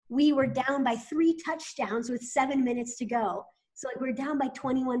we were down by 3 touchdowns with 7 minutes to go. So like we're down by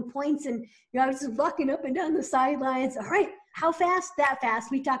 21 points, and I was just walking up and down the sidelines. All right, how fast? That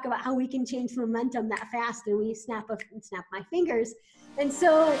fast. We talk about how we can change momentum that fast, and we snap my fingers. And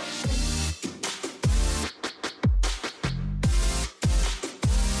so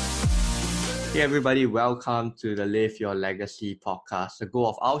Hey everybody, welcome to the Live Your Legacy podcast. The goal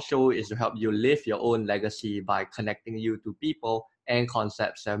of our show is to help you live your own legacy by connecting you to people and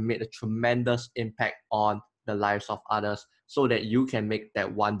concepts that have made a tremendous impact on the lives of others so that you can make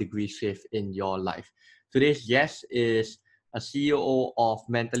that 1 degree shift in your life. Today's guest is a CEO of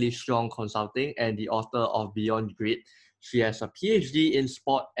Mentally Strong Consulting and the author of Beyond Grit. She has a PhD in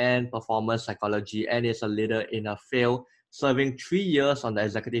sport and performance psychology and is a leader in her field, serving 3 years on the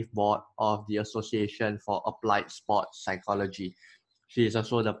executive board of the Association for Applied Sports Psychology. She is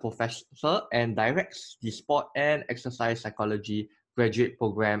also the professor and directs the Sport and Exercise Psychology graduate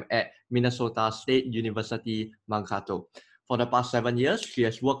program at Minnesota State University, Mankato. For the past 7 years, she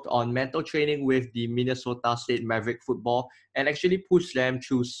has worked on mental training with the Minnesota State Maverick football and actually pushed them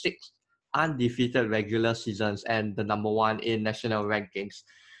through 6 undefeated regular seasons and the #1 in national rankings.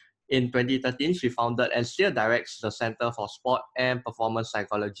 In 2013, she founded and still directs the Center for Sport and Performance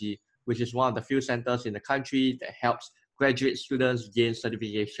Psychology, which is one of the few centers in the country that helps graduate students gain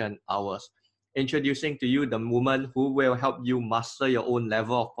certification hours. Introducing to you the woman who will help you master your own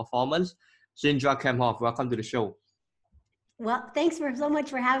level of performance, Sindra Kemhoff. Welcome to the show. Well, thanks so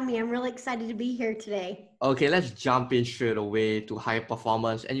much for having me. I'm really excited to be here today. Okay, let's jump in straight away to high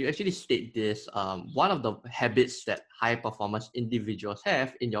performance. And you actually state this, one of the habits that high performance individuals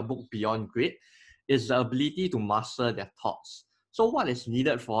have in your book, Beyond Grit, is the ability to master their thoughts. So what is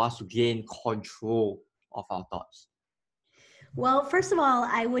needed for us to gain control of our thoughts? Well, first of all,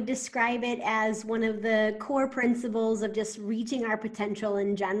 I would describe it as one of the core principles of just reaching our potential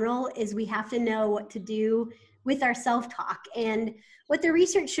in general is we have to know what to do with our self-talk. And what the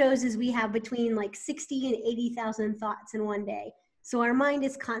research shows is we have between like 60 and 80,000 thoughts in one day. So our mind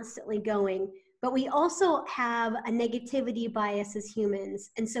is constantly going, but we also have a negativity bias as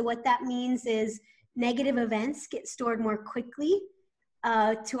humans. And so what that means is negative events get stored more quickly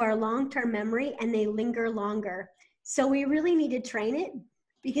to our long-term memory, and they linger longer. So we really need to train it,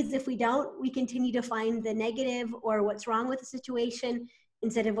 because if we don't, we continue to find the negative or what's wrong with the situation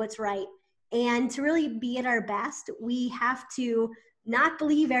instead of what's right. And to really be at our best, we have to not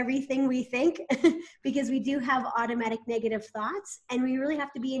believe everything we think because we do have automatic negative thoughts, and we really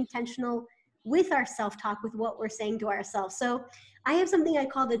have to be intentional with our self-talk, with what we're saying to ourselves. So I have something I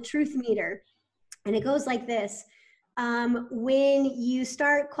call the truth meter, and it goes like this. When you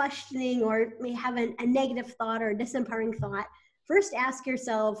start questioning or may have a negative thought or a disempowering thought, first ask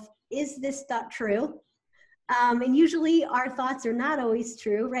yourself, is this thought true? And usually our thoughts are not always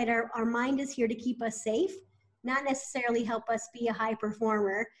true, right? Our mind is here to keep us safe, not necessarily help us be a high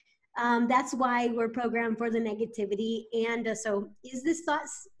performer. That's why we're programmed for the negativity. And so is this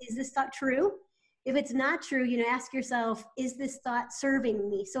thought true? If it's not true, ask yourself, is this thought serving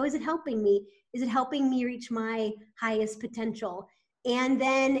me? So is it helping me? Is it helping me reach my highest potential? And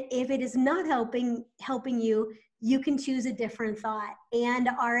then if it is not helping you, you can choose a different thought. And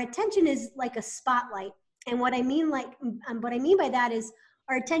our attention is like a spotlight. And what I mean by that is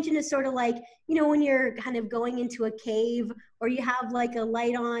our attention is sort of like, when you're kind of going into a cave or you have like a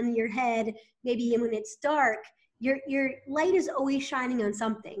light on your head, maybe when it's dark, your light is always shining on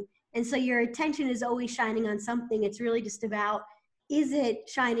something. And so your attention is always shining on something. It's really just about, is it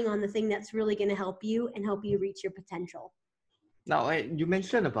shining on the thing that's really going to help you and help you reach your potential? Now, you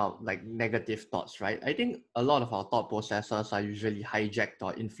mentioned about like negative thoughts, right? I think a lot of our thought processes are usually hijacked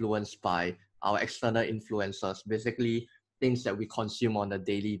or influenced by our external influences, basically things that we consume on a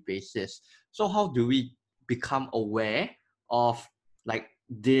daily basis. So how do we become aware of like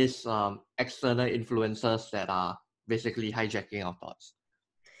these external influences that are basically hijacking our thoughts?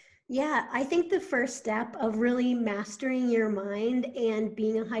 Yeah, I think the first step of really mastering your mind and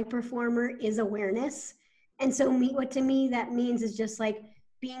being a high performer is awareness. And so what to me that means is just like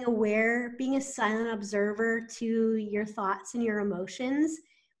being aware, being a silent observer to your thoughts and your emotions.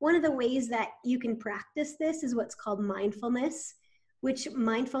 One of the ways that you can practice this is what's called mindfulness, which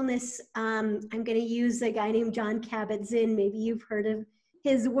mindfulness, I'm going to use a guy named Jon Kabat-Zinn. Maybe you've heard of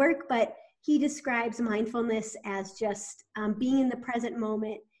his work, but he describes mindfulness as just being in the present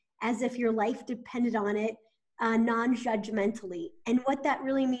moment, as if your life depended on it, non-judgmentally. And what that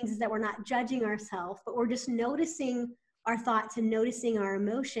really means is that we're not judging ourselves, but we're just noticing our thoughts and noticing our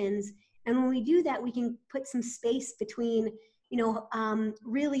emotions. And when we do that, we can put some space between,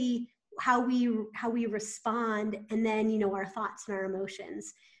 really how we respond, and then, our thoughts and our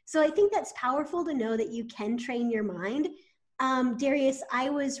emotions. So I think that's powerful to know that you can train your mind. Darius, I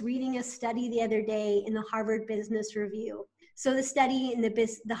was reading a study the other day in the Harvard Business Review. So the study in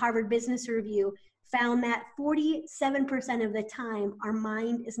the Harvard Business Review found that 47% of the time, our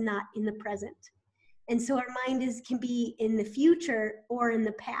mind is not in the present. And so our mind can be in the future or in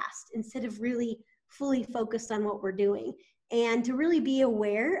the past instead of really fully focused on what we're doing. And to really be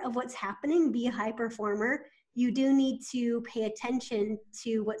aware of what's happening, be a high performer, you do need to pay attention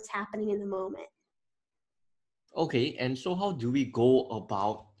to what's happening in the moment. Okay, and so how do we go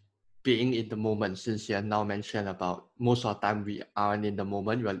about being in the moment, since you have now mentioned about most of the time we aren't in the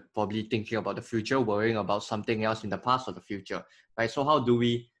moment, we're probably thinking about the future, worrying about something else in the past or the future, right? So how do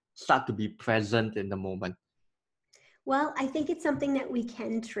we start to be present in the moment? Well, I think it's something that we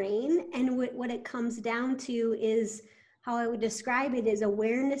can train. And what it comes down to is how I would describe it is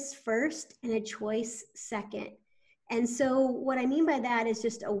awareness first and a choice second. And so what I mean by that is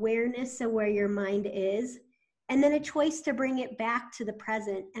just awareness of where your mind is, and then a choice to bring it back to the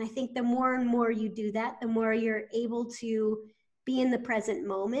present. And I think the more and more you do that, the more you're able to be in the present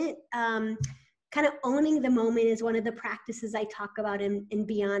moment. Kind of owning the moment is one of the practices I talk about in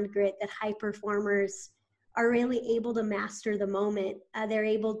Beyond Grit, that high performers are really able to master the moment. They're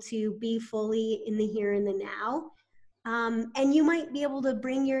able to be fully in the here and the now. And you might be able to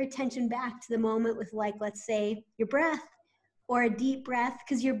bring your attention back to the moment with, like, let's say your breath or a deep breath,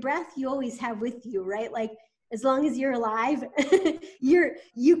 because your breath you always have with you, right? Like, as long as you're alive, you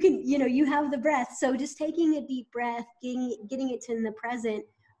have the breath. So just taking a deep breath, getting it to in the present.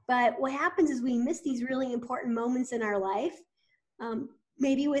 But what happens is we miss these really important moments in our life,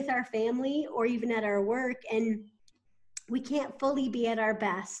 maybe with our family or even at our work, and we can't fully be at our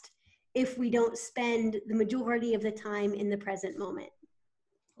best if we don't spend the majority of the time in the present moment.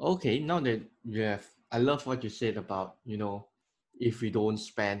 Okay, now that you have, I love what you said about, if we don't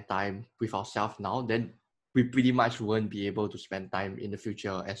spend time with ourselves now, then we pretty much won't be able to spend time in the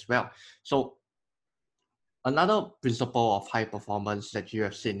future as well. So another principle of high performance that you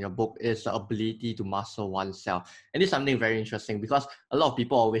have seen in your book is the ability to master oneself. And it's something very interesting because a lot of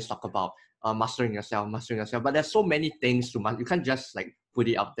people always talk about mastering yourself, but there's so many things to master. You can't just like put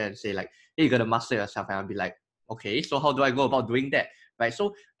it up there and say like, hey, you gotta master yourself. And I'll be like, okay, so how do I go about doing that? Right.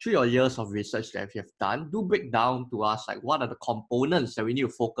 So through your years of research that you have done, do break down to us like what are the components that we need to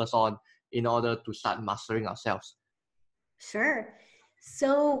focus on in order to start mastering ourselves. Sure.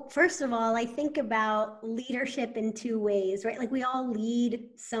 So, first of all, I think about leadership in two ways, right? Like, we all lead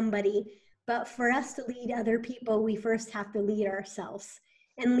somebody, but for us to lead other people, we first have to lead ourselves.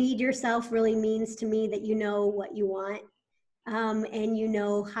 And lead yourself really means to me that you know what you want, and you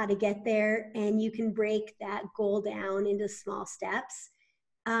know how to get there, and you can break that goal down into small steps.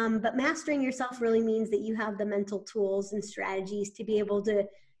 But mastering yourself really means that you have the mental tools and strategies to be able to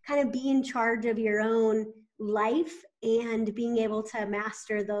kind of be in charge of your own life and being able to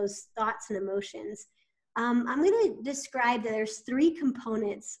master those thoughts and emotions. I'm going to describe that there's three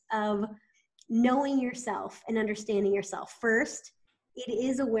components of knowing yourself and understanding yourself. First, it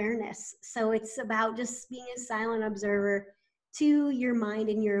is awareness. So it's about just being a silent observer to your mind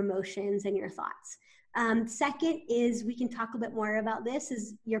and your emotions and your thoughts. Second is, we can talk a bit more about this,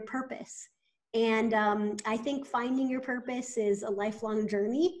 is your purpose. And I think finding your purpose is a lifelong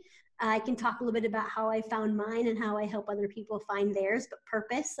journey. I can talk a little bit about how I found mine and how I help other people find theirs. But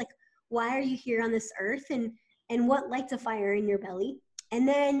purpose, like, why are you here on this earth, and what lights a fire in your belly? And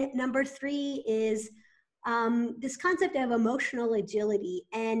then number three is this concept of emotional agility.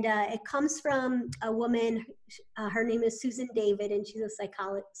 And it comes from a woman, her name is Susan David, and she's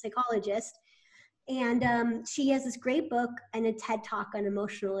a psychologist. And she has this great book and a TED Talk on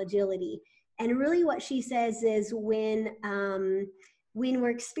emotional agility. And really what she says is when we're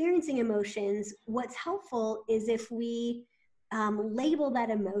experiencing emotions, what's helpful is if we label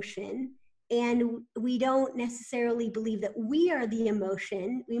that emotion, and we don't necessarily believe that we are the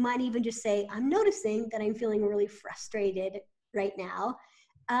emotion. We might even just say, I'm noticing that I'm feeling really frustrated right now.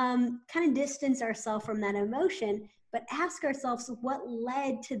 Kind of distance ourselves from that emotion, but ask ourselves what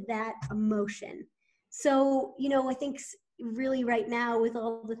led to that emotion. So, I think really right now, with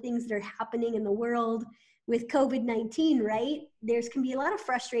all the things that are happening in the world with COVID-19, right, there's can be a lot of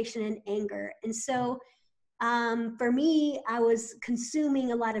frustration and anger. And so for me, I was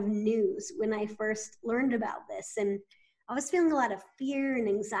consuming a lot of news when I first learned about this. And I was feeling a lot of fear and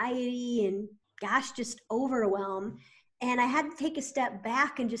anxiety and, gosh, just overwhelm. And I had to take a step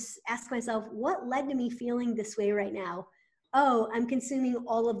back and just ask myself, what led to me feeling this way right now? Oh, I'm consuming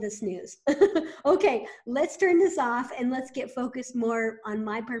all of this news. Okay, let's turn this off and let's get focused more on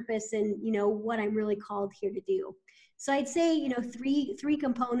my purpose and, what I'm really called here to do. So I'd say, you know, three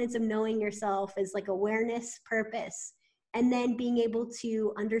components of knowing yourself is like awareness, purpose, and then being able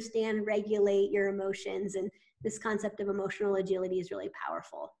to understand, regulate your emotions. And this concept of emotional agility is really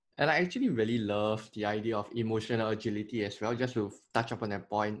powerful. And I actually really love the idea of emotional agility as well. Just to touch upon that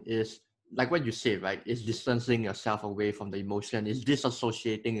point, is like what you said, right? Is distancing yourself away from the emotion, is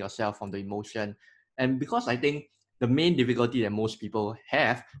disassociating yourself from the emotion. And because I think the main difficulty that most people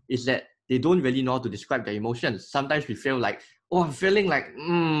have is that they don't really know how to describe their emotions. Sometimes we feel like, oh, I'm feeling like,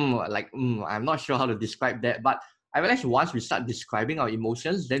 I'm not sure how to describe that. But I realize once we start describing our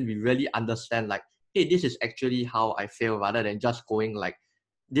emotions, then we really understand like, hey, this is actually how I feel, rather than just going like,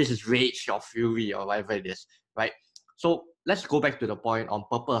 this is rage or fury or whatever it is, right? So let's go back to the point on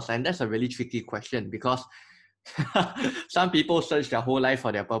purpose. And that's a really tricky question because some people search their whole life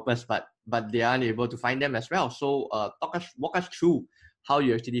for their purpose, but they aren't able to find them as well. So walk us through how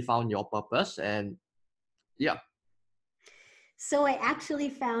you actually found your purpose. And yeah. So I actually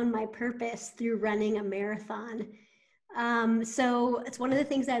found my purpose through running a marathon. So it's one of the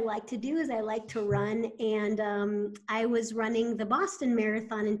things I like to do is I like to run, and I was running the Boston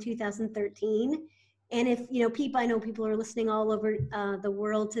Marathon in 2013. And if you know people, I know people are listening all over the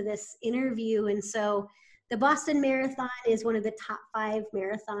world to this interview, and so the Boston Marathon is one of the top 5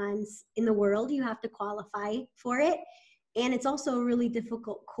 marathons in the world. You have to qualify for it, and it's also a really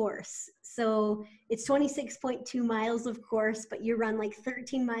difficult course. So it's 26.2 miles of course, but you run like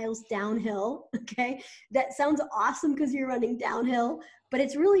 13 miles downhill. Okay, that sounds awesome because you're running downhill, but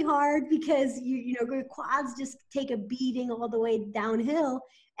it's really hard because you know your quads just take a beating all the way downhill,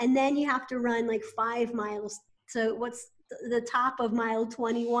 and then you have to run like 5 miles. So what's the top of mile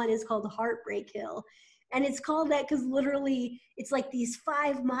 21 is called the Heartbreak Hill, and it's called that because literally it's like these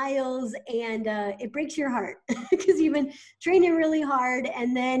 5 miles, and it breaks your heart because you've been training really hard,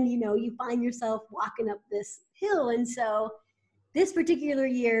 and then you know you find yourself walking up this hill. And so this particular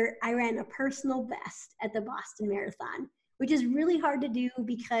year I ran a personal best at the Boston Marathon, which is really hard to do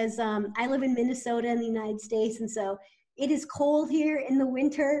because I live in Minnesota in the United States, and so it is cold here in the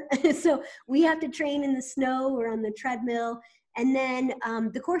winter. So we have to train in the snow or on the treadmill, and then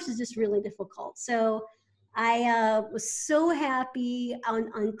the course is just really difficult. So I was so happy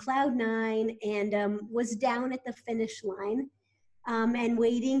on cloud 9, and was down at the finish line, and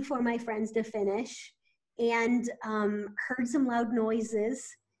waiting for my friends to finish, and heard some loud noises,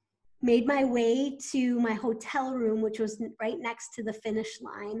 made my way to my hotel room, which was right next to the finish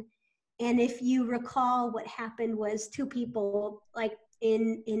line. And if you recall, what happened was 2 people, like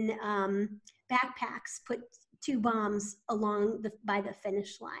in backpacks, put 2 bombs along by the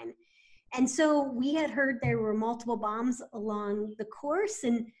finish line. And so we had heard there were multiple bombs along the course,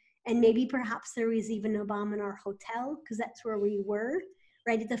 and maybe perhaps there was even a bomb in our hotel because that's where we were,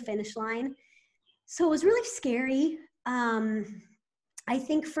 right at the finish line. So it was really scary. I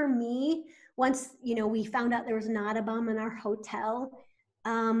think for me, once you know we found out there was not a bomb in our hotel,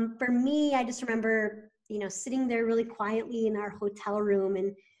 for me, I just remember you know sitting there really quietly in our hotel room,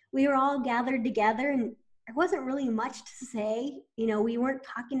 and we were all gathered together, and there wasn't really much to say. You know, we weren't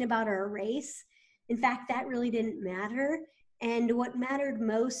talking about our race. In fact, that really didn't matter. And what mattered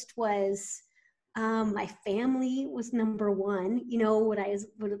most was my family was number one. You know, would I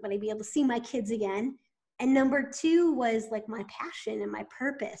be able to see my kids again? And number 2 was like my passion and my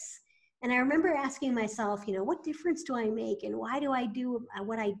purpose. And I remember asking myself, you know, what difference do I make, and why do I do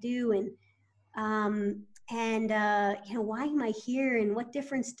what I do, and you know, why am I here, and what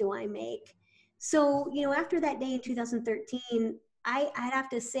difference do I make? So, you know, after that day in 2013, I'd have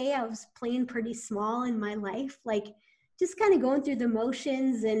to say I was playing pretty small in my life, like just kind of going through the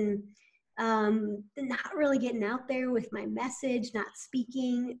motions, and not really getting out there with my message, not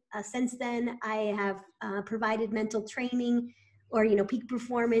speaking. Since then, I have provided mental training or, you know, peak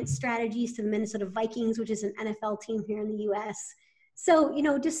performance strategies to the Minnesota Vikings, which is an NFL team here in the US. So, you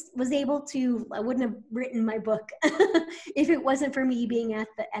know, just was able to, I wouldn't have written my book if it wasn't for me being at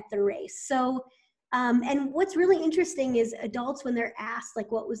the race. So, and what's really interesting is adults, when they're asked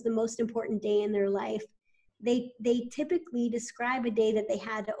like what was the most important day in their life, they typically describe a day that they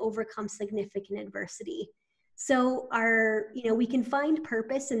had to overcome significant adversity. So you know, we can find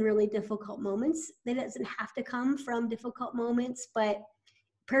purpose in really difficult moments. That doesn't have to come from difficult moments, but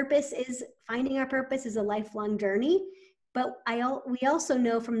finding our purpose is a lifelong journey. But we also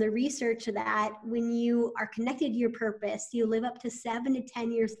know from the research that when you are connected to your purpose, you live up to 7 to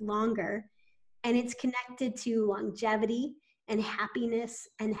 10 years longer, and it's connected to longevity and happiness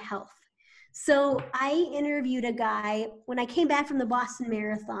and health. So I interviewed a guy when I came back from the Boston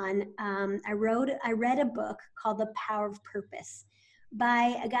Marathon. I read a book called The Power of Purpose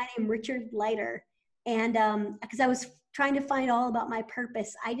by a guy named Richard Leiter. And because I was trying to find all about my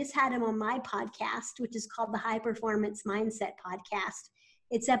purpose, I just had him on my podcast, which is called the High Performance Mindset Podcast.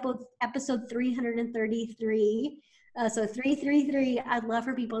 It's episode 333. So 333, I'd love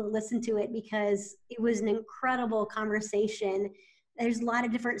for people to listen to it because it was an incredible conversation. There's a lot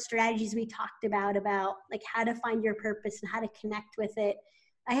of different strategies we talked about like how to find your purpose and how to connect with it.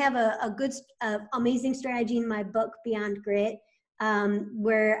 I have a good, amazing strategy in my book, Beyond Grit,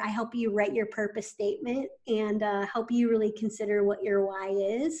 where I help you write your purpose statement and help you really consider what your why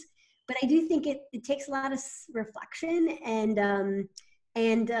is. But I do think it takes a lot of reflection and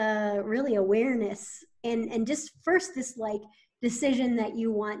really awareness and just first this like decision that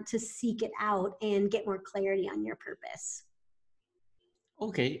you want to seek it out and get more clarity on your purpose.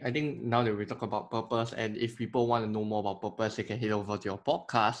 Okay, I think now that we talk about purpose, and if people want to know more about purpose, they can head over to your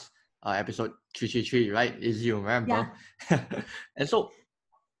podcast, episode 333, right? Easy to remember. Yeah. And so,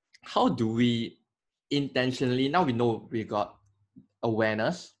 how do we intentionally, now we know we got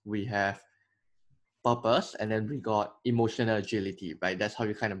awareness, we have purpose, and then we got emotional agility, right? That's how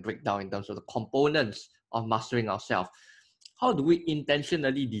you kind of break down in terms of the components of mastering ourselves. How do we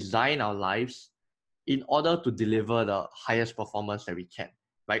intentionally design our lives in order to deliver the highest performance that we can,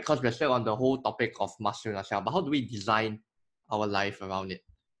 right? Because we're still on the whole topic of mastering ourselves, but how do we design our life around it?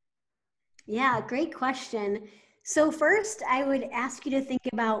 Yeah, great question. So first, I would ask you to think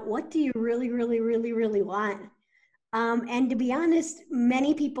about what do you really, really, really, really want? And to be honest,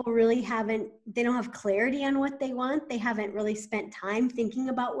 many people really they don't have clarity on what they want. They haven't really spent time thinking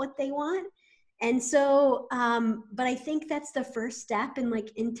about what they want. And so, but I think that's the first step in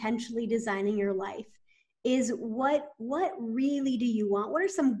like intentionally designing your life is what really do you want? What are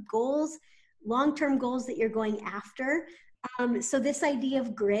some goals, long-term goals that you're going after? So this idea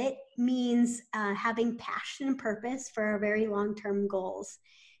of grit means having passion and purpose for our very long-term goals.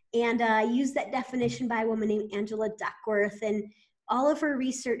 And I use that definition by a woman named Angela Duckworth. And all of her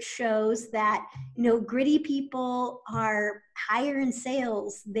research shows that, you know, gritty people are higher in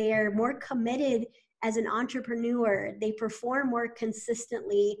sales. They're more committed as an entrepreneur. They perform more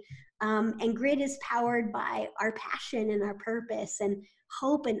consistently. And grit is powered by our passion and our purpose and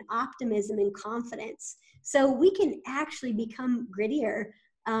hope and optimism and confidence. So we can actually become grittier.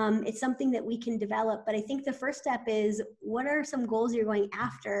 It's something that we can develop. But I think the first step is what are some goals you're going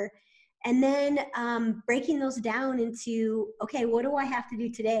after? And then breaking those down into, okay, what do I have to do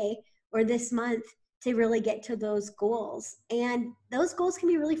today or this month to really get to those goals? And those goals can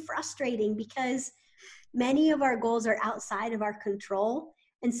be really frustrating because many of our goals are outside of our control.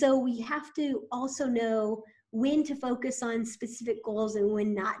 And so we have to also know when to focus on specific goals and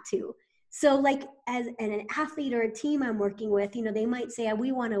when not to. So like as an athlete or a team I'm working with, you know, they might say,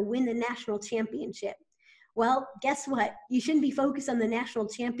 we want to win the national championship. Well, guess what? You shouldn't be focused on the national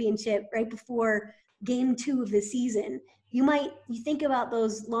championship right before game 2 of the season. You think about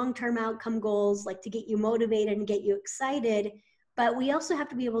those long-term outcome goals, like to get you motivated and get you excited. But we also have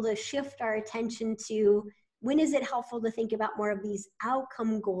to be able to shift our attention to when is it helpful to think about more of these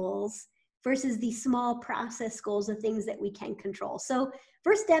outcome goals versus these small process goals of things that we can control. So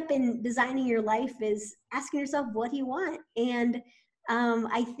first step in designing your life is asking yourself, what do you want? And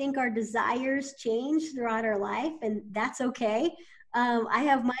I think our desires change throughout our life, and that's okay. I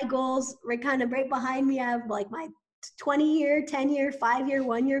have my goals right behind me. I have like my 20-year, 10-year, 5-year,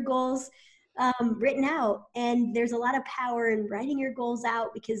 1-year goals written out. And there's a lot of power in writing your goals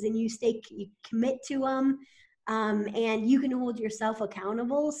out because then you commit to them and you can hold yourself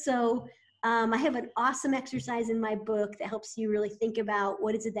accountable. So I have an awesome exercise in my book that helps you really think about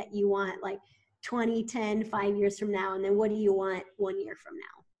what is it that you want, like 20, 10, 5 years from now, and then what do you want 1 year from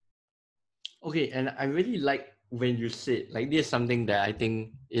now? Okay, and I really like when you said, like, this is something that I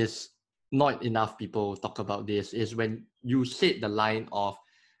think is not enough people talk about this, is when you said the line of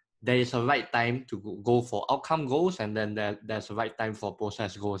there is a right time to go for outcome goals, and then there's a right time for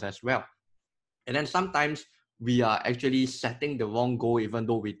process goals as well. And then sometimes we are actually setting the wrong goal, even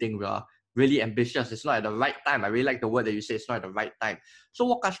though we think we are really ambitious. It's not at the right time. I really like the word that you say, it's not at the right time. So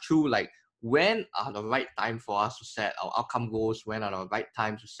walk us through, like, when are the right time for us to set our outcome goals? When are the right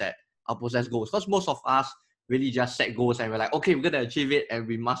time to set our process goals? Because most of us really just set goals and we're like, okay, we're going to achieve it and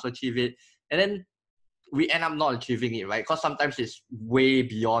we must achieve it. And then we end up not achieving it, right? Because sometimes it's way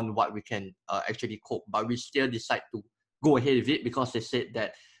beyond what we can actually cope, but we still decide to go ahead with it because they said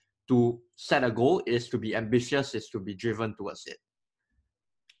that to set a goal is to be ambitious, is to be driven towards it.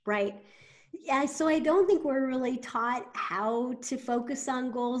 Right. Yeah, so I don't think we're really taught how to focus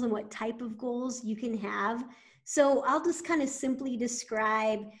on goals and what type of goals you can have. So I'll just kind of simply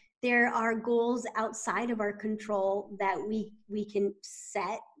describe there are goals outside of our control that we can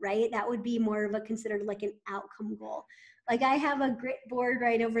set, right? That would be more of a considered like an outcome goal. Like I have a grit board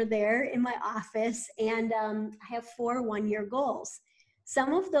right over there in my office, and I have 4 one-year goals.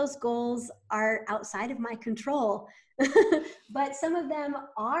 Some of those goals are outside of my control, but some of them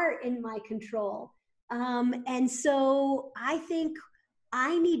are in my control. And so I think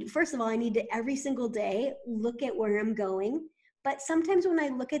first of all, I need to every single day look at where I'm going. But sometimes when I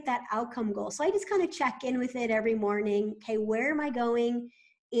look at that outcome goal, so I just kind of check in with it every morning. Okay, where am I going?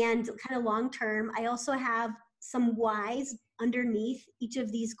 And kind of long term, I also have some whys underneath each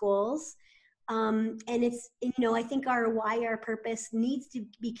of these goals. And it's, I think our why, our purpose needs to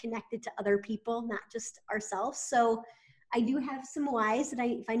be connected to other people, not just ourselves. So I do have some whys that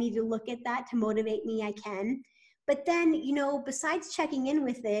if I need to look at that to motivate me, I can. But then, besides checking in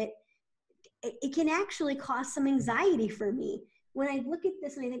with it, it can actually cause some anxiety for me. When I look at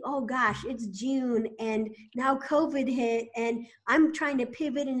this and I think, oh gosh, it's June and now COVID hit and I'm trying to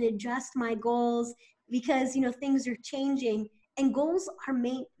pivot and adjust my goals because, things are changing and goals are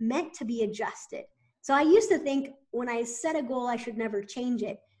meant to be adjusted. So I used to think when I set a goal, I should never change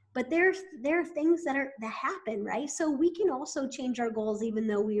it. But there are things that happen, right? So we can also change our goals even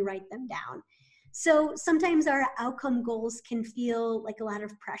though we write them down. So sometimes our outcome goals can feel like a lot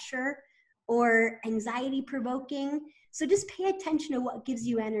of pressure or anxiety provoking. So just pay attention to what gives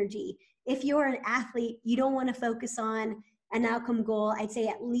you energy. If you're an athlete, you don't want to focus on an outcome goal, I'd say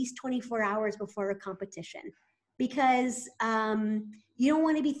at least 24 hours before a competition, because you don't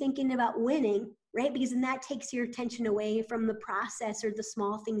want to be thinking about winning, right? Because then that takes your attention away from the process or the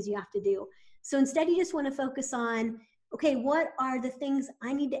small things you have to do. So instead, you just want to focus on, okay, what are the things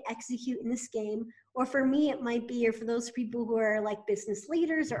I need to execute in this game? Or for me, it might be, or for those people who are like business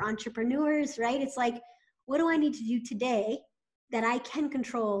leaders or entrepreneurs, right? It's like, what do I need to do today that I can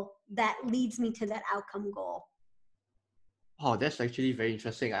control that leads me to that outcome goal? Oh, that's actually very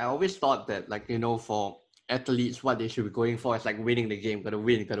interesting. I always thought that, like, for athletes, what they should be going for is like winning the game, gotta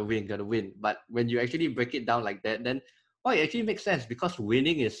win, gotta win, gotta win. But when you actually break it down like that, then it actually makes sense, because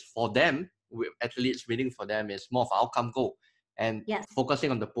winning is for them, athletes winning for them is more of an outcome goal. And Yes. focusing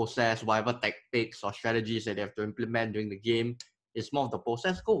on the process, whatever tactics or strategies that they have to implement during the game is more of the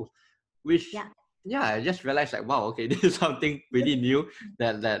process goals. Which, yeah, I just realized like, wow, okay, this is something pretty new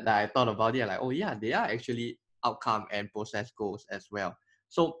that I thought about it. Like, oh yeah, they are actually outcome and process goals as well.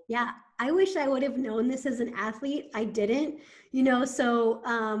 So yeah, I wish I would have known this as an athlete. I didn't, so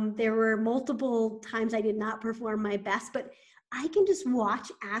there were multiple times I did not perform my best, but I can just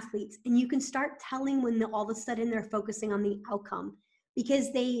watch athletes and you can start telling when all of a sudden they're focusing on the outcome,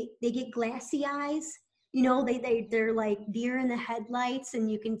 because they get glassy eyes, they're like deer in the headlights,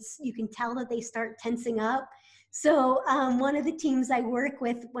 and you can tell that they start tensing up. So one of the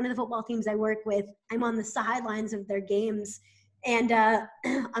football teams I work with, I'm on the sidelines of their games. And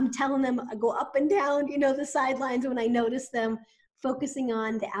I'm telling them, I go up and down, the sidelines when I notice them focusing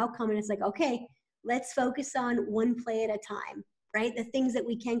on the outcome. And it's like, okay, let's focus on one play at a time, right? The things that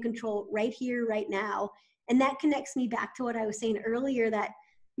we can control right here, right now. And that connects me back to what I was saying earlier, that,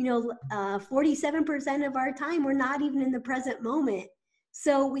 47% of our time, we're not even in the present moment.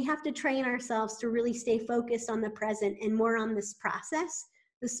 So we have to train ourselves to really stay focused on the present and more on this process,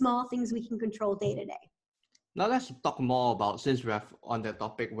 the small things we can control day to day. now let's talk more about, since we're on the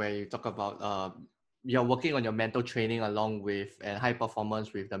topic where you talk about you're working on your mental training along with and high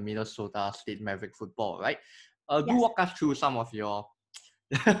performance with the Minnesota State Maverick football, right? Do Yes. walk us through some of your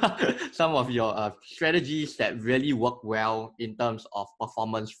strategies that really work well in terms of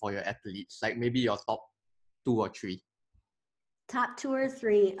performance for your athletes, like maybe your top 2 or 3. Top 2 or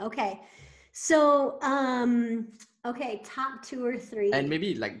 3. Okay. So, okay, top 2 or 3. And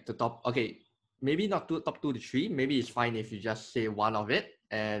maybe like the top, okay, maybe not top 2 to 3. Maybe it's fine if you just say one of it,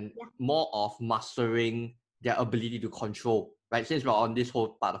 and more of mastering their ability to control, right? Since we're on this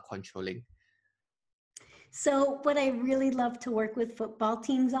whole part of controlling. So what I really love to work with football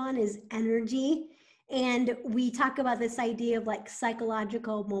teams on is energy. And we talk about this idea of like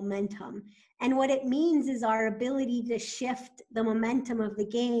psychological momentum. And what it means is our ability to shift the momentum of the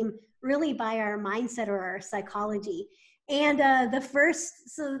game really by our mindset or our psychology. And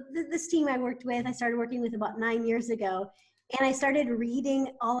this team I worked with, I started working with about 9 years ago. And I started reading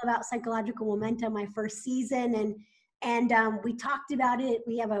all about psychological momentum my first season. And we talked about it.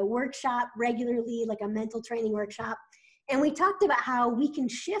 We have a workshop regularly, like a mental training workshop. And we talked about how we can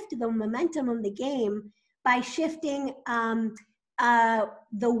shift the momentum of the game by shifting the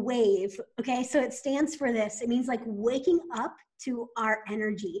wave. Okay, so it stands for this. It means like waking up to our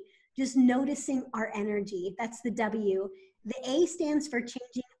energy, just noticing our energy. That's the W. The A stands for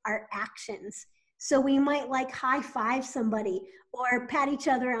changing our actions. So we might like high five somebody or pat each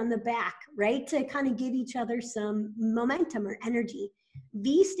other on the back, right? To kind of give each other some momentum or energy.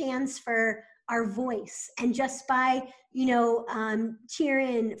 V stands for our voice. And just by,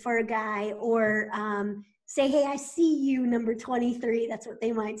 cheering for a guy or say, hey, I see you, number 23. That's what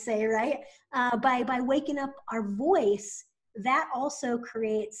they might say, right? By waking up our voice, that also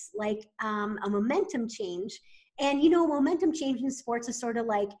creates like a momentum change. And, momentum change in sports is sort of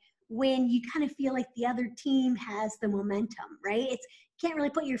like when you kind of feel like the other team has the momentum, right? It's can't really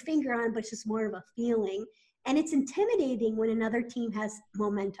put your finger on, but it's just more of a feeling. And it's intimidating when another team has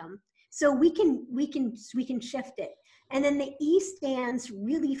momentum. So we can shift it. And then the E stands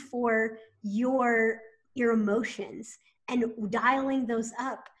really for your emotions and dialing those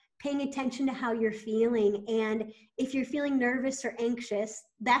up, paying attention to how you're feeling. And if you're feeling nervous or anxious,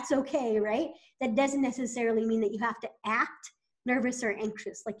 that's okay, right? That doesn't necessarily mean that you have to act nervous or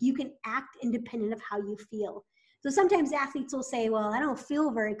anxious. Like you can act independent of how you feel. So sometimes athletes will say, well, I don't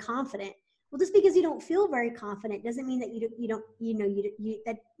feel very confident. Well, just because you don't feel very confident doesn't mean that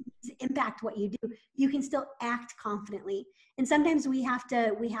that impact what you do. You can still act confidently. And sometimes we have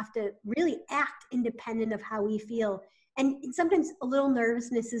to really act independent of how we feel. And sometimes a little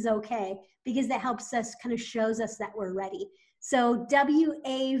nervousness is okay because that helps us, kind of shows us that we're ready. So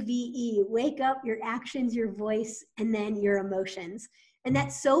WAVE, wake up, your actions, your voice, and then your emotions. And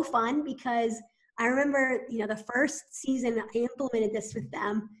that's so fun because I remember, the first season I implemented this with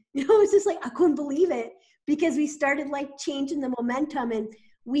them. It was just like, I couldn't believe it because we started like changing the momentum and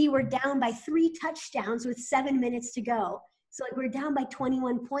we were down by 3 touchdowns with 7 minutes to go. So like we're down by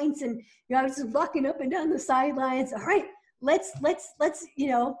 21 points and I was just walking up and down the sidelines. All right, let's,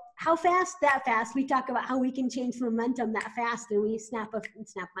 how fast? That fast. We talk about how we can change the momentum that fast and we snap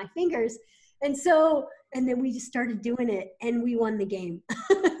my fingers. And then we just started doing it and we won the game.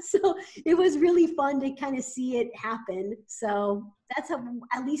 So it was really fun to kind of see it happen. So that's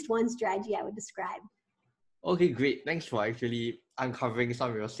at least one strategy I would describe. Okay, great. Thanks for actually uncovering some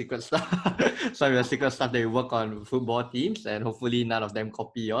of your secret stuff, some of your secret stuff that you work on football teams, and hopefully none of them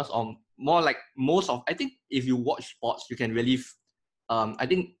copy yours. Or more like I think if you watch sports, you can really, I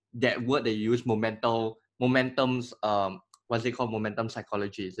think that word that you use, momentum's, what's it called? Momentum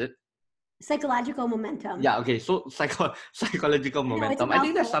psychology, is it? Psychological momentum. Yeah, okay. So psychological momentum. I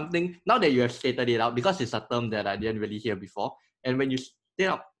think that's something, now that you have stated it out, because it's a term that I didn't really hear before. And when you state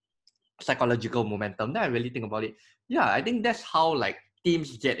up psychological momentum, then I really think about it. Yeah, I think that's how like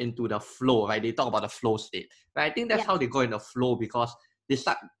teams get into the flow, right? They talk about the flow state. But I think that's how they go in the flow because they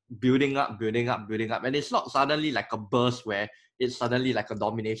start building up. And it's not suddenly like a burst where it's suddenly like a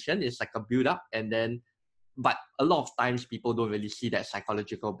domination. It's like a build up. And then, but a lot of times people don't really see that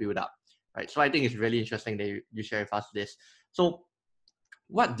psychological build up. Right. So I think it's really interesting that you share with us this. So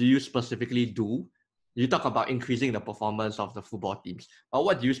what do you specifically do? You talk about increasing the performance of the football teams, but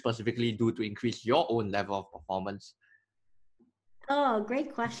what do you specifically do to increase your own level of performance? Oh,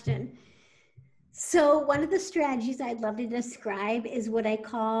 great question. So one of the strategies I'd love to describe is what I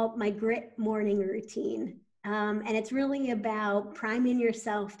call my grit morning routine. And it's really about priming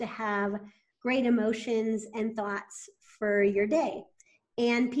yourself to have great emotions and thoughts for your day.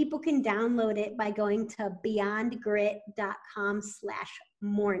 And people can download it by going to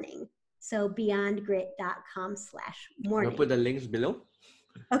beyondgrit.com/morning. So beyondgrit.com/morning. We'll put the links below.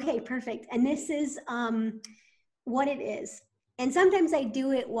 Okay, perfect. And this is what it is. And sometimes I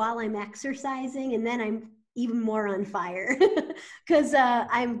do it while I'm exercising and then I'm even more on fire because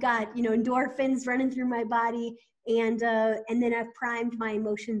I've got, endorphins running through my body and then I've primed my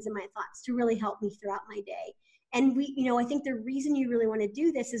emotions and my thoughts to really help me throughout my day. And I think the reason you really want to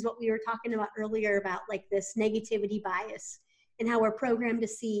do this is what we were talking about earlier about like this negativity bias and how we're programmed to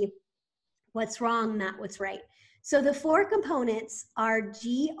see what's wrong, not what's right. So the 4 components are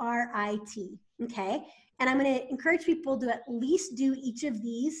GRIT, okay? And I'm going to encourage people to at least do each of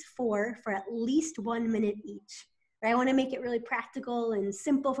these 4 for at least 1 minute each. Right? I want to make it really practical and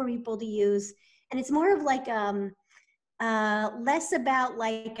simple for people to use. And it's more of like less about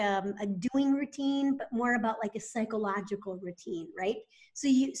like a doing routine, but more about like a psychological routine, right? So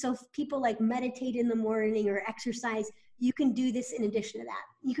if people like meditate in the morning or exercise, you can do this in addition to that.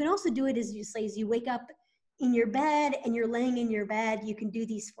 You can also do it as you wake up in your bed and you're laying in your bed, you can do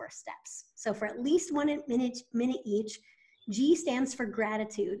these 4 steps. So for at least 1 minute each, G stands for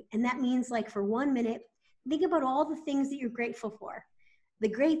gratitude. And that means like for 1 minute, think about all the things that you're grateful for. The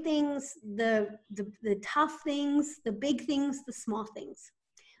great things, the tough things, the big things, the small things.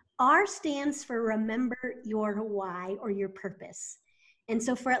 R stands for remember your why or your purpose. And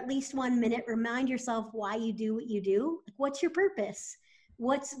so for at least 1 minute, remind yourself why you do what you do. What's your purpose?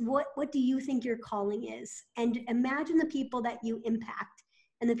 what do you think your calling is? And imagine the people that you impact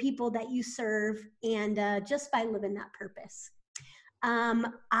and the people that you serve, and just by living that purpose.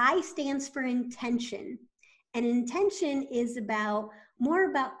 I stands for intention. And intention is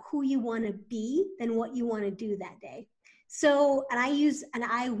more about who you want to be than what you want to do that day. So, and I use an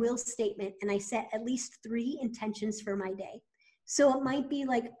I will statement, and I set at least 3 intentions for my day. So it might be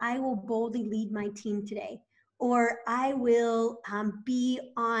like, I will boldly lead my team today, or I will be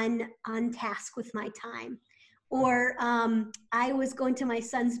on task with my time, or I was going to my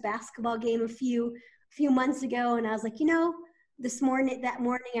son's basketball game a few months ago, and I was like, that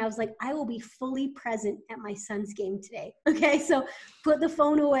morning I was like, I will be fully present at my son's game today. Okay, so put the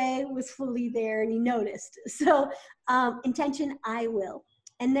phone away, was fully there, and he noticed. So intention, I will.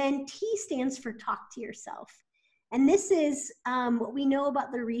 And then T stands for talk to yourself. And this is what we know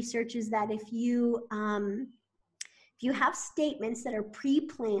about the research is that if you have statements that are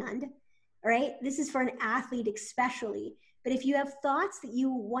pre-planned, right? This is for an athlete especially. But if you have thoughts that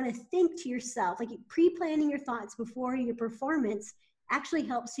you want to think to yourself, like pre-planning your thoughts before your performance actually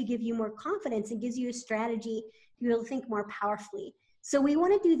helps you, give you more confidence and gives you a strategy to be able to think more powerfully. So we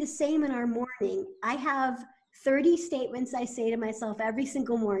want to do the same in our morning. I have 30 statements I say to myself every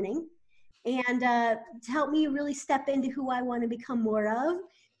single morning, and to help me really step into who I want to become more of.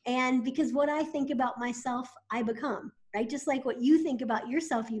 And because what I think about myself, I become, right? Just like what you think about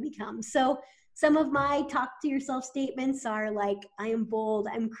yourself, you become. So some of my talk to yourself statements are like, I am bold,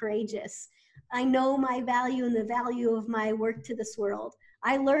 I'm courageous. I know my value and the value of my work to this world.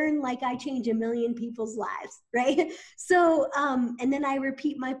 I learn like I change 1 million people's lives, right? So, and then I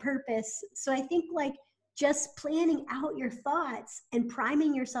repeat my purpose. So I think like just planning out your thoughts and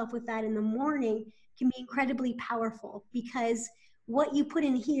priming yourself with that in the morning can be incredibly powerful, because what you put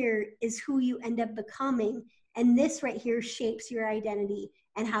in here is who you end up becoming. And this right here shapes your identity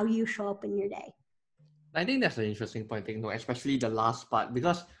and how you show up in your day. I think that's an interesting point to take note, especially the last part,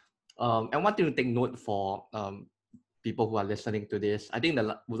 because I want you to take note for people who are listening to this. I think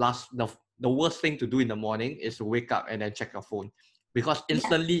the worst thing to do in the morning is to wake up and then check your phone, because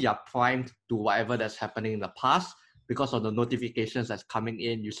instantly you're primed to whatever that's happening in the past. Because of the notifications that's coming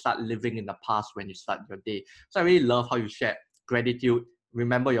in, you start living in the past when you start your day. So I really love how you shared gratitude,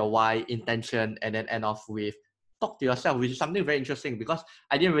 remember your why, intention, and then end off with talk to yourself, which is something very interesting, because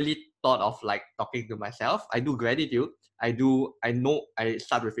I didn't really thought of like talking to myself. I do gratitude. I know I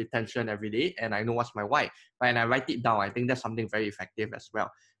start with intention every day, and I know what's my why, right? And I write it down. I think that's something very effective as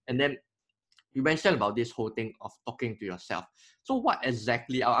well. And then you mentioned about this whole thing of talking to yourself. So what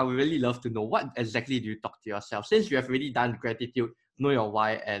exactly, I would really love to know, what exactly do you talk to yourself? Since you have already done gratitude, know your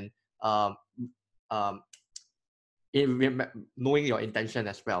why, and um, um, knowing your intention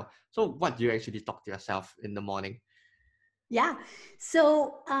as well. So what do you actually talk to yourself in the morning? Yeah.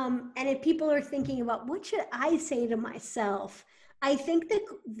 So, and if people are thinking about what should I say to myself, I think that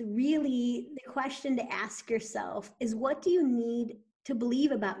really the question to ask yourself is, what do you need to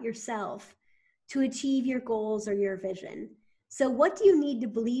believe about yourself to achieve your goals or your vision? So what do you need to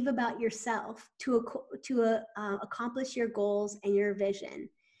believe about yourself to accomplish your goals and your vision?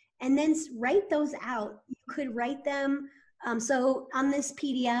 And then write those out. You could write them so on this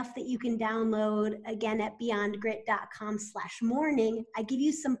PDF that you can download again at beyondgrit.com/morning, I give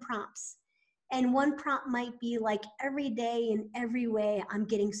you some prompts. And one prompt might be like, every day in every way, I'm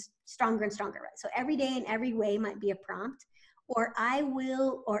getting stronger and stronger. Right? So every day in every way might be a prompt, or I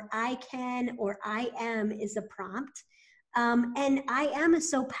will, or I can, or I am is a prompt. And I am is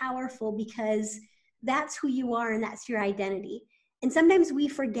so powerful because that's who you are and that's your identity. And sometimes we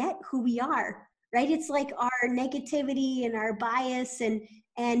forget who we are, right? It's like our negativity and our bias and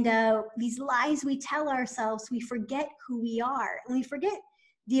these lies we tell ourselves, we forget who we are, and we forget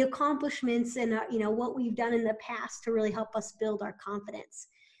the accomplishments and what we've done in the past to really help us build our confidence.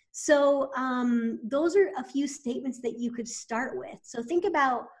 So those are a few statements that you could start with. So think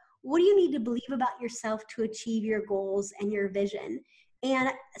about, what do you need to believe about yourself to achieve your goals and your vision?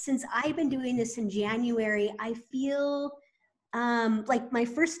 And since I've been doing this in January, I feel like my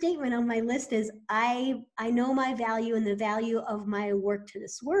first statement on my list is, I know my value and the value of my work to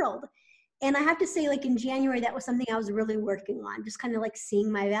this world. And I have to say, like in January, that was something I was really working on, just kind of like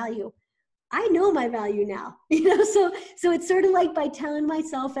seeing my value. I know my value now, so it's sort of like by telling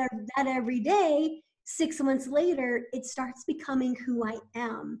myself that every day, 6 months later, it starts becoming who I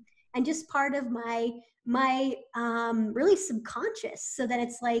am, and just part of my really subconscious, so that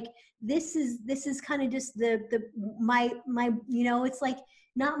it's like, this is kind of just my it's like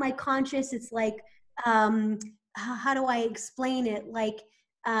not my conscious, it's like how do I explain it, like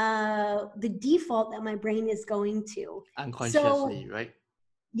the default that my brain is going to Unconsciously, right?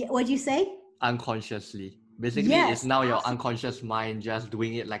 Yeah, what'd you say? Unconsciously. Basically, it's Yes, now your absolutely. unconscious mind just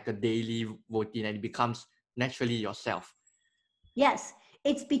doing it like a daily routine, and it becomes naturally yourself. Yes,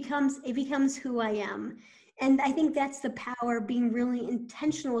 it becomes who I am. And I think that's the power of being really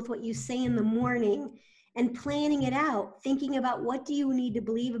intentional with what you say in the morning and planning it out, thinking about what do you need to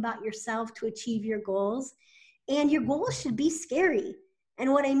believe about yourself to achieve your goals. And your goals should be scary.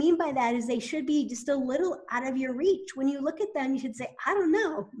 And what I mean by that is they should be just a little out of your reach. When you look at them, you should say, I don't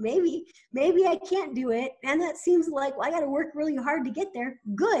know, maybe I can't do it. And that seems like, well, I got to work really hard to get there.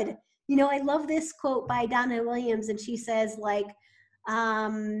 Good. You know, I love this quote by Donna Williams, and she says, like,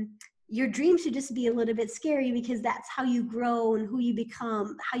 your dream should just be a little bit scary because that's how you grow and who you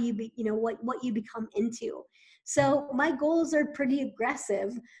become, how you be, you know, what you become into. So my goals are pretty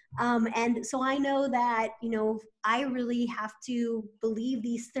aggressive. And so I know that, you know, I really have to believe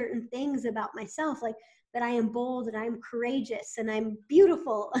these certain things about myself, like that I am bold and I'm courageous and I'm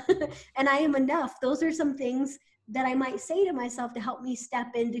beautiful and I am enough. Those are some things that I might say to myself to help me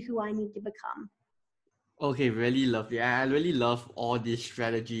step into who I need to become. Okay, really lovely. I really love all these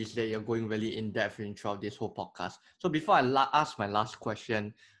strategies that you're going really in depth in throughout this whole podcast. So before I ask my last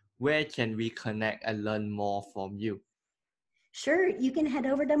question, where can we connect and learn more from you? Sure, you can head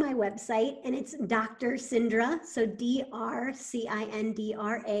over to my website and it's Dr. Cindra, so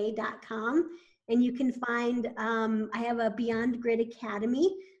DrCindra.com. And you can find, I have a Beyond Grid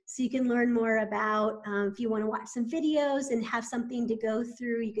Academy, so you can learn more about if you want to watch some videos and have something to go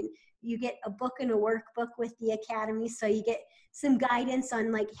through. You get a book and a workbook with the Academy, so you get some guidance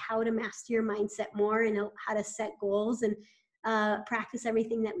on like how to master your mindset more and how to set goals and practice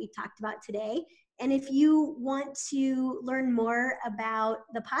everything that we talked about today. And if you want to learn more about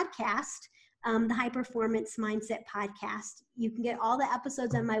the podcast, the High Performance Mindset Podcast, you can get all the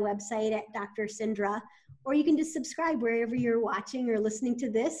episodes on my website at Dr. Cindra, or you can just subscribe wherever you're watching or listening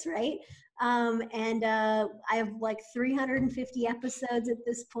to this, right? I have like 350 episodes at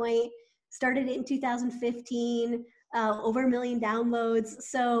this point. Started it in 2015, over 1 million downloads.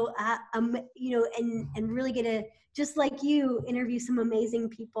 So, you know, and really get a, just like you, interview some amazing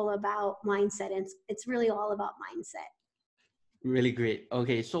people about mindset. And it's really all about mindset. Really great.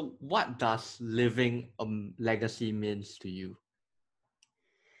 Okay, so what does living a legacy means to you?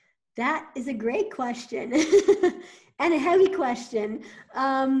 That is a great question and a heavy question.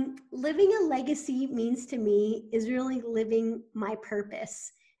 Living a legacy means to me is really living my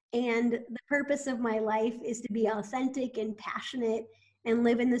purpose. And the purpose of my life is to be authentic and passionate and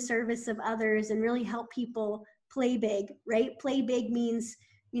live in the service of others and really help people play big, right? Play big means,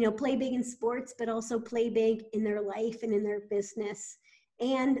 you know, play big in sports, but also play big in their life and in their business.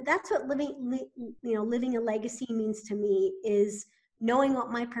 And that's what living a legacy means to me, is knowing what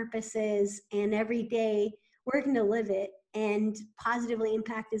my purpose is and every day working to live it and positively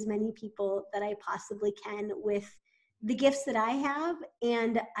impact as many people that I possibly can with the gifts that I have.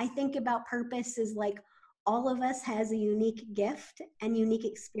 And I think about purpose as like all of us has a unique gift and unique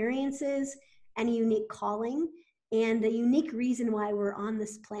experiences and a unique calling and a unique reason why we're on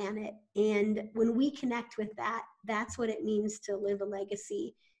this planet. And when we connect with that, that's what it means to live a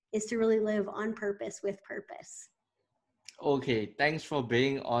legacy, is to really live on purpose with purpose. Okay, thanks for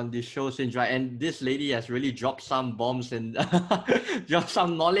being on the show, Cindra. And this lady has really dropped some bombs and dropped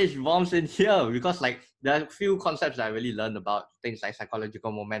some knowledge bombs in here, because like there are a few concepts that I really learned about, things like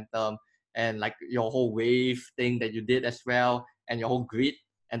psychological momentum and like your whole wave thing that you did as well, and your whole grit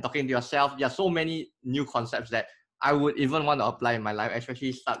and talking to yourself. There are so many new concepts that I would even want to apply in my life,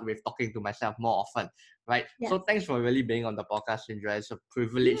 especially start with talking to myself more often, right? Yes. So thanks for really being on the podcast, Cindra. It's a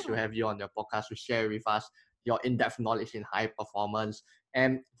privilege to Yeah. have you on your podcast to share with us your in-depth knowledge in high performance.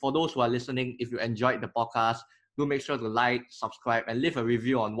 And for those who are listening, if you enjoyed the podcast, do make sure to like, subscribe, and leave a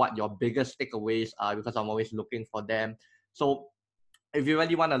review on what your biggest takeaways are, because I'm always looking for them. So if you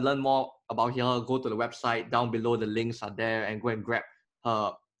really want to learn more about her, go to the website. Down below, the links are there, and go and grab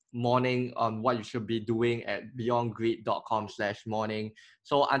her morning on what you should be doing at beyondgrid.com/morning.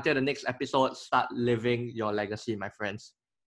 So until the next episode, start living your legacy, my friends.